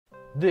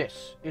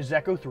This is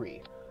Echo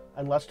 3,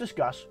 and let's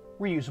discuss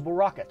reusable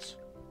rockets.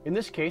 In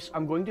this case,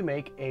 I'm going to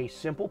make a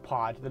simple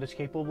pod that is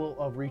capable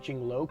of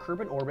reaching low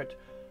Kerbal orbit,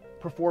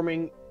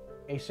 performing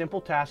a simple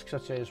task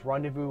such as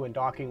rendezvous and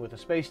docking with a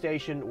space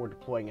station, or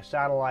deploying a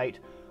satellite,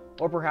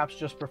 or perhaps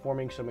just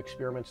performing some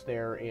experiments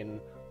there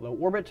in low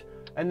orbit,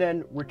 and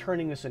then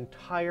returning this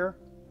entire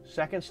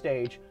second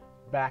stage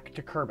back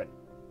to Kerbal.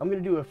 I'm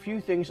going to do a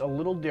few things a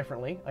little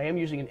differently. I am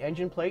using an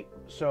engine plate,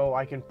 so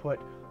I can put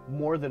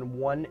more than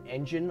one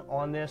engine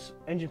on this.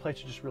 Engine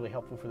plates are just really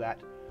helpful for that.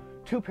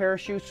 2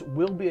 parachutes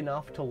will be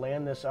enough to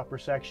land this upper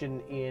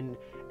section in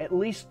at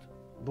least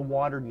the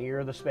water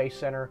near the Space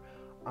Center.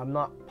 I'm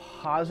not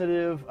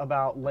positive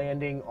about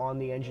landing on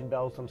the engine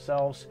bells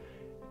themselves.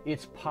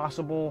 It's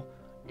possible.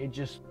 It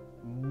just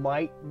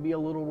might be a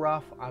little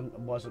rough. I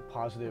wasn't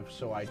positive,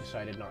 so I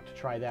decided not to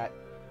try that.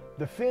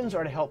 The fins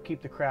are to help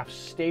keep the craft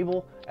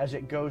stable as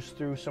it goes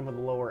through some of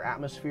the lower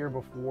atmosphere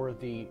before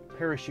the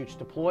parachutes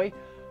deploy.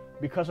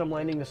 Because I'm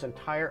landing this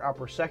entire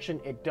upper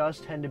section, it does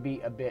tend to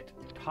be a bit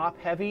top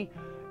heavy,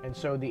 and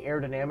so the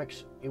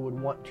aerodynamics, it would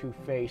want to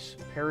face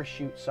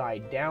parachute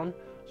side down,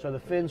 so the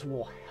fins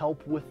will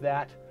help with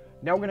that.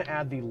 Now we're going to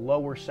add the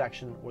lower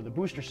section, or the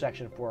booster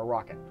section, for a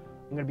rocket.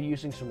 I'm going to be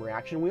using some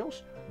reaction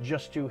wheels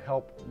just to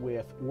help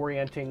with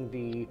orienting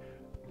the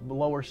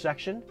lower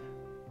section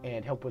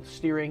and help with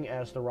steering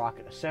as the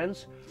rocket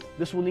ascends.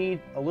 This will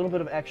need a little bit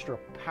of extra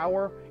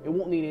power. It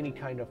won't need any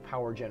kind of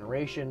power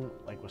generation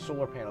like with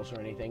solar panels or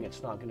anything.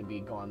 It's not going to be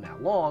gone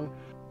that long,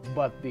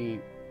 but the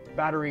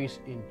batteries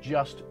in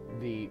just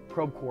the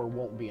probe core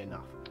won't be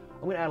enough.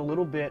 I'm going to add a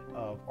little bit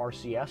of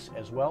RCS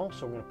as well,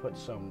 so I'm going to put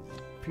some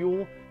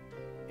fuel,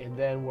 and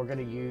then we're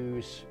going to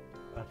use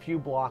a few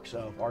blocks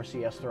of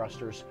RCS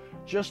thrusters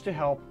just to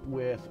help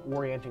with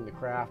orienting the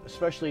craft,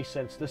 especially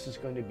since this is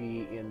going to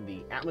be in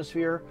the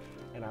atmosphere,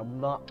 and I'm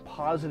not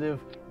positive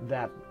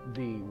that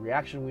the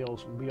reaction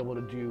wheels will be able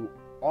to do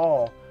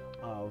all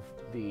of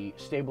the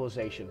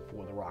stabilization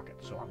for the rocket.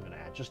 So I'm going to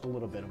add just a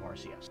little bit of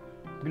RCS.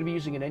 I'm going to be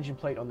using an engine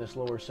plate on this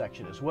lower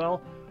section as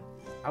well.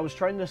 I was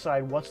trying to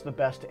decide what's the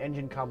best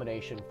engine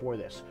combination for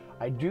this.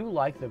 I do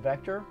like the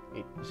Vector.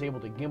 It is able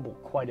to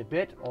gimbal quite a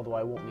bit, although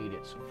I won't need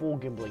its full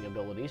gimbling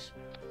abilities.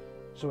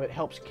 So it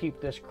helps keep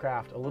this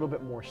craft a little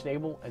bit more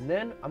stable. And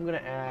then I'm going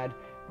to add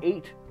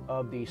 8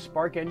 of the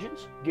Spark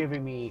engines,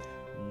 giving me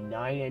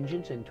 9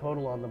 engines in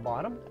total on the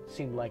bottom. That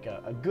seemed like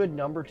a good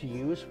number to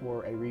use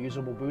for a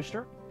reusable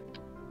booster.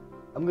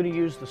 I'm going to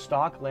use the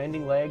stock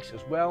landing legs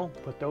as well,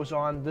 put those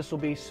on. This will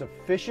be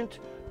sufficient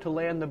to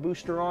land the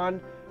booster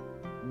on.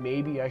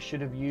 Maybe I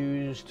should have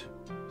used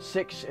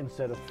 6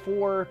 instead of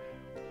 4,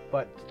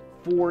 but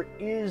 4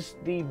 is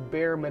the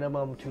bare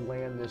minimum to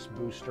land this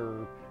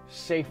booster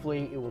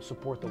safely. It will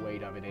support the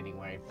weight of it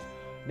anyway.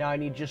 Now I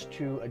need just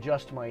to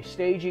adjust my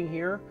staging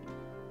here.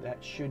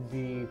 That should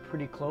be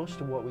pretty close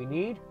to what we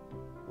need.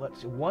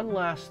 Let's see, one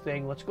last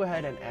thing. Let's go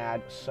ahead and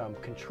add some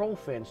control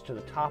fins to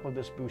the top of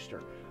this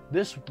booster.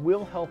 This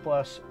will help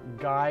us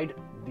guide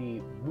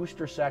the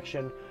booster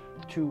section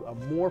to a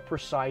more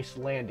precise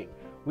landing.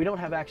 We don't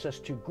have access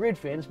to grid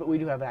fins, but we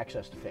do have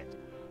access to fins.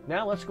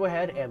 Now let's go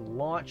ahead and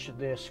launch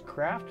this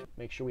craft.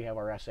 Make sure we have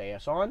our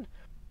SAS on.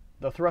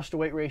 The thrust to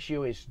weight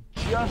ratio is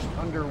just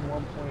under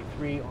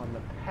 1.3 on the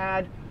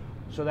pad,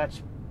 so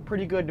that's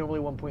pretty good. Normally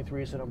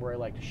 1.3 is the number I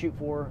like to shoot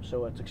for,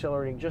 so it's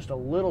accelerating just a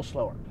little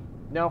slower.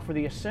 Now for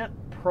the ascent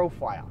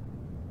profile.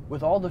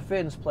 With all the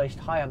fins placed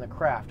high on the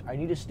craft, I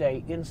need to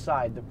stay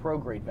inside the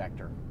prograde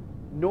vector.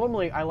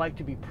 Normally I like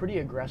to be pretty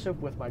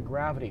aggressive with my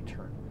gravity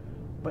turn,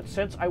 but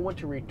since I want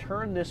to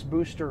return this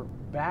booster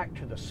back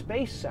to the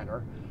Space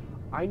Center,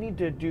 I need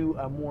to do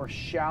a more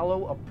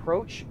shallow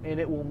approach, and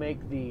it will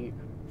make the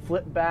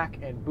flip back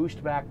and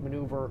boost back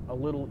maneuver a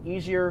little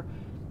easier,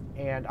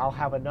 and I'll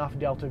have enough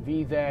delta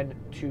V then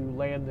to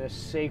land this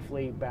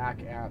safely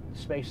back at the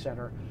Space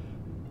Center.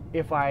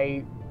 If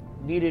I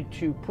needed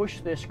to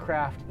push this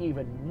craft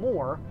even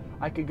more,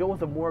 I could go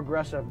with a more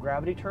aggressive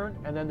gravity turn,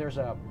 and then there's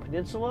a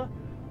peninsula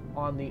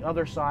on the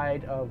other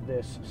side of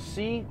this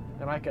sea,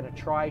 and I can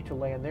try to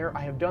land there.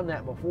 I have done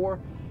that before,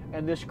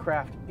 and this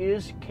craft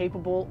is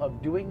capable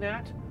of doing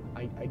that.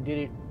 I did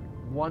it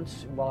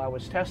once while I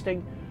was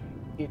testing.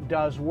 It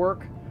does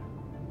work.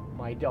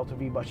 My delta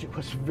V budget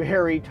was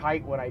very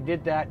tight when I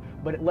did that,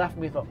 but it left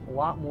me with a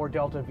lot more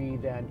delta V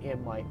than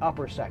in my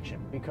upper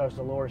section because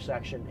the lower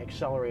section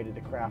accelerated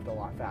the craft a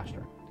lot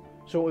faster.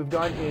 So what we've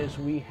done is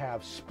we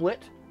have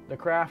split the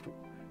craft,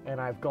 and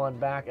I've gone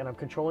back and I'm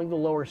controlling the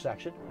lower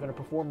section. I'm going to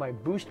perform my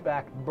boost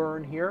back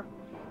burn here.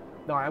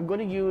 Now I'm going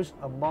to use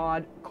a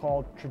mod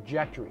called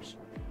Trajectories.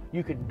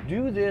 You can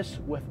do this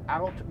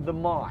without the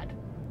mod.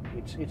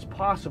 It's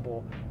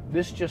possible.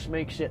 This just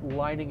makes it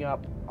lining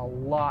up a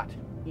lot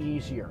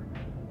easier.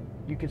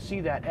 You can see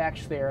that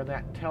X there, and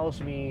that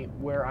tells me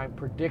where I'm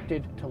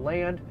predicted to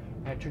land,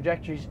 and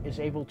Trajectories is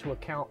able to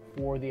account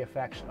for the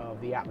effects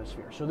of the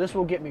atmosphere. So this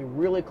will get me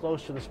really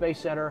close to the Space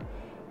Center,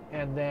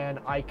 and then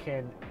I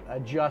can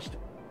adjust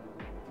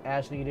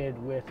as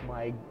needed with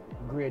my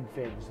grid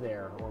fins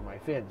there, or my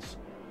fins.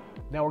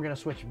 Now we're going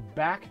to switch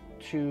back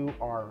to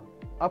our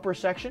upper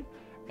section,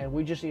 and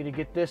we just need to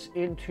get this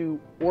into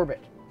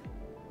orbit.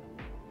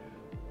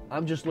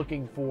 I'm just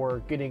looking for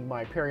getting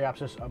my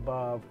periapsis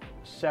above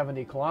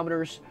 70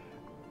 kilometers.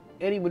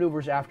 Any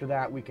maneuvers after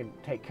that we can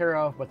take care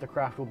of, but the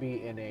craft will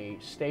be in a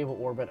stable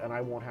orbit and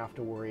I won't have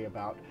to worry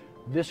about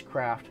this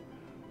craft.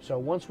 So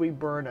once we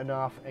burn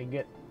enough and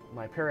get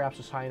my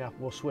periapsis high enough,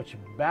 we'll switch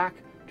back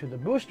to the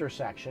booster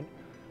section,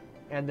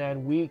 and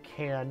then we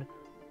can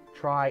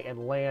try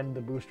and land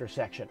the booster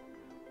section.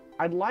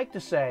 I'd like to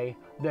say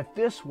that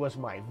this was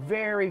my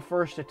very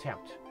first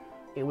attempt.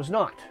 It was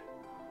not.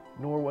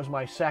 Nor was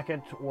my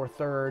second or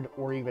third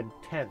or even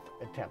 10th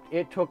attempt.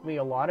 It took me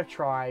a lot of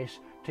tries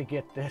to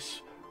get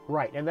this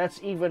right, and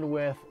that's even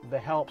with the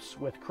helps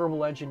with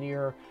Kerbal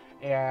Engineer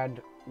and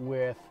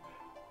with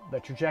the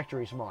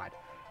Trajectories mod.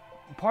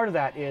 Part of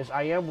that is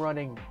I am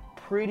running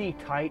pretty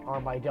tight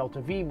on my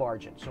delta V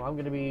margin, so I'm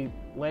going to be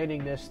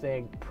landing this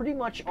thing pretty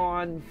much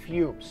on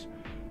fumes.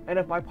 And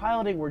if my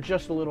piloting were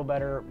just a little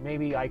better,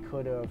 maybe I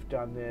could have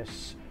done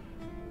this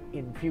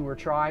in fewer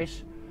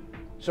tries.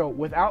 So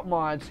without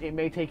mods, it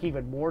may take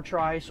even more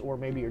tries, or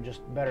maybe you're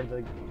just better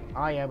than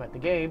I am at the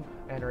game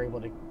and are able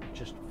to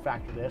just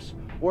factor this.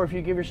 Or if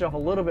you give yourself a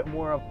little bit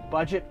more of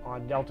budget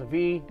on Delta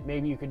V,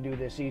 maybe you can do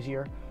this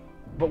easier.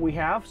 But we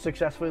have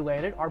successfully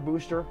landed our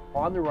booster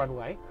on the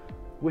runway,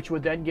 which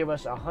would then give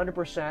us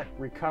 100%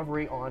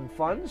 recovery on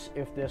funds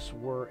if this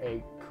were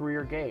a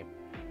career game.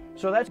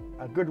 So that's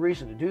a good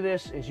reason to do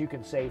this, is you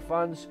can save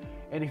funds.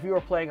 And if you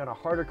are playing on a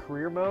harder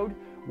career mode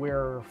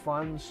where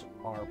funds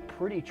are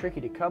pretty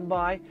tricky to come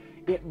by,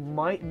 it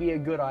might be a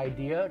good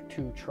idea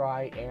to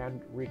try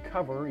and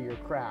recover your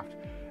craft.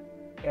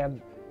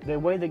 And the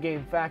way the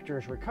game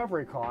factors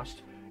recovery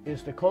cost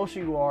is the closer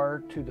you are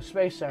to the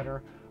Space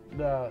Center,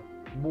 the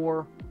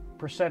more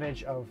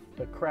percentage of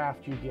the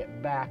craft you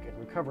get back in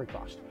recovery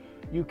cost.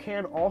 You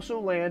can also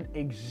land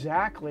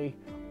exactly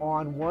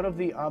on one of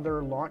the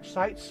other launch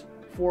sites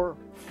for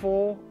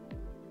full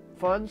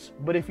funds,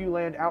 but if you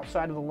land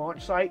outside of the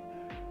launch site,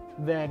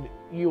 then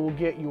you will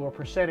get your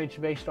percentage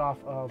based off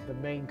of the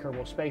main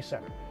Kerbal Space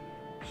Center.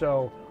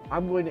 So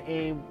I'm going to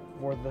aim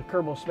for the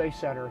Kerbal Space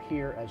Center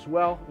here as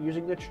well,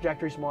 using the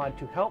Trajectories mod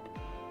to help.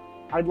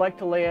 I'd like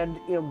to land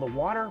in the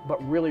water,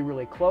 but really,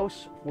 really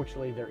close.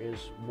 Fortunately, there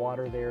is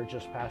water there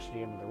just past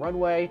the end of the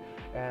runway,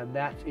 and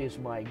that is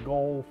my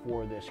goal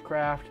for this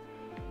craft.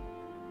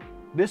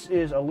 This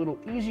is a little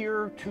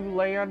easier to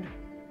land.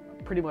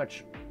 Pretty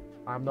much,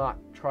 I'm not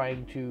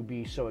trying to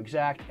be so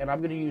exact, and I'm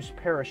going to use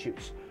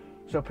parachutes.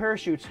 So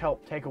parachutes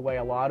help take away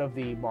a lot of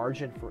the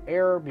margin for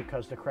error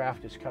because the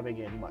craft is coming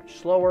in much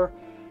slower.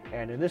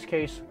 And in this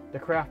case, the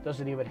craft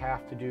doesn't even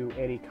have to do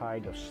any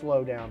kind of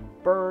slow down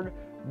burn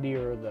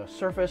near the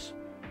surface.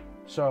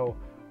 So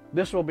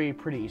this will be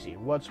pretty easy.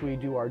 Once we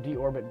do our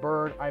deorbit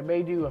burn, I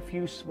may do a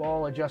few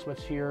small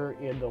adjustments here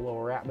in the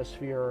lower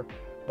atmosphere,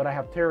 but I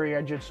have Terry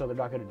engines, so they're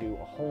not going to do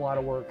a whole lot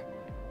of work.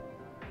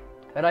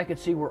 And I can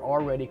see we're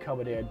already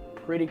coming in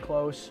pretty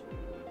close.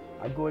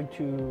 I'm going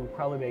to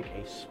probably make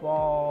a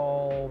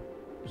small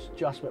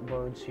adjustment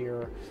burns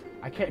here.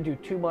 I can't do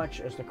too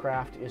much as the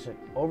craft isn't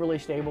overly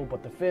stable,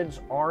 but the fins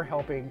are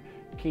helping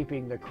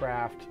keeping the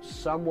craft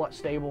somewhat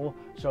stable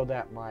so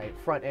that my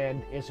front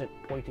end isn't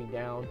pointing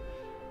down,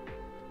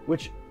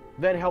 which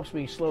then helps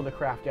me slow the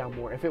craft down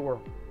more. If it were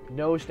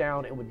nose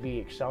down, it would be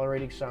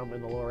accelerating some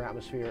in the lower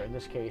atmosphere. In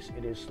this case,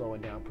 it is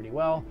slowing down pretty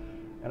well.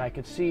 And I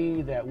can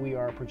see that we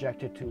are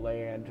projected to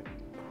land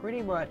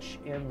pretty much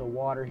in the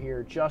water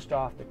here, just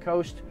off the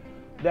coast.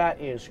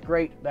 That is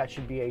great. That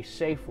should be a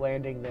safe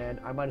landing then.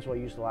 I might as well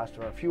use the last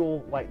of our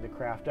fuel, lighten the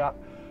craft up.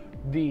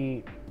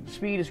 The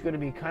speed is going to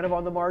be kind of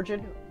on the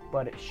margin,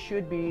 but it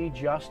should be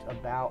just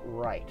about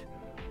right.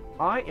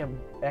 I am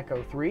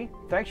Echo 3.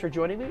 Thanks for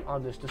joining me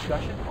on this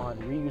discussion on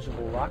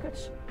reusable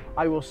rockets.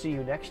 I will see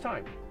you next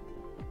time.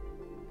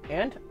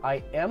 And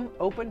I am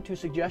open to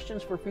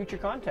suggestions for future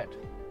content.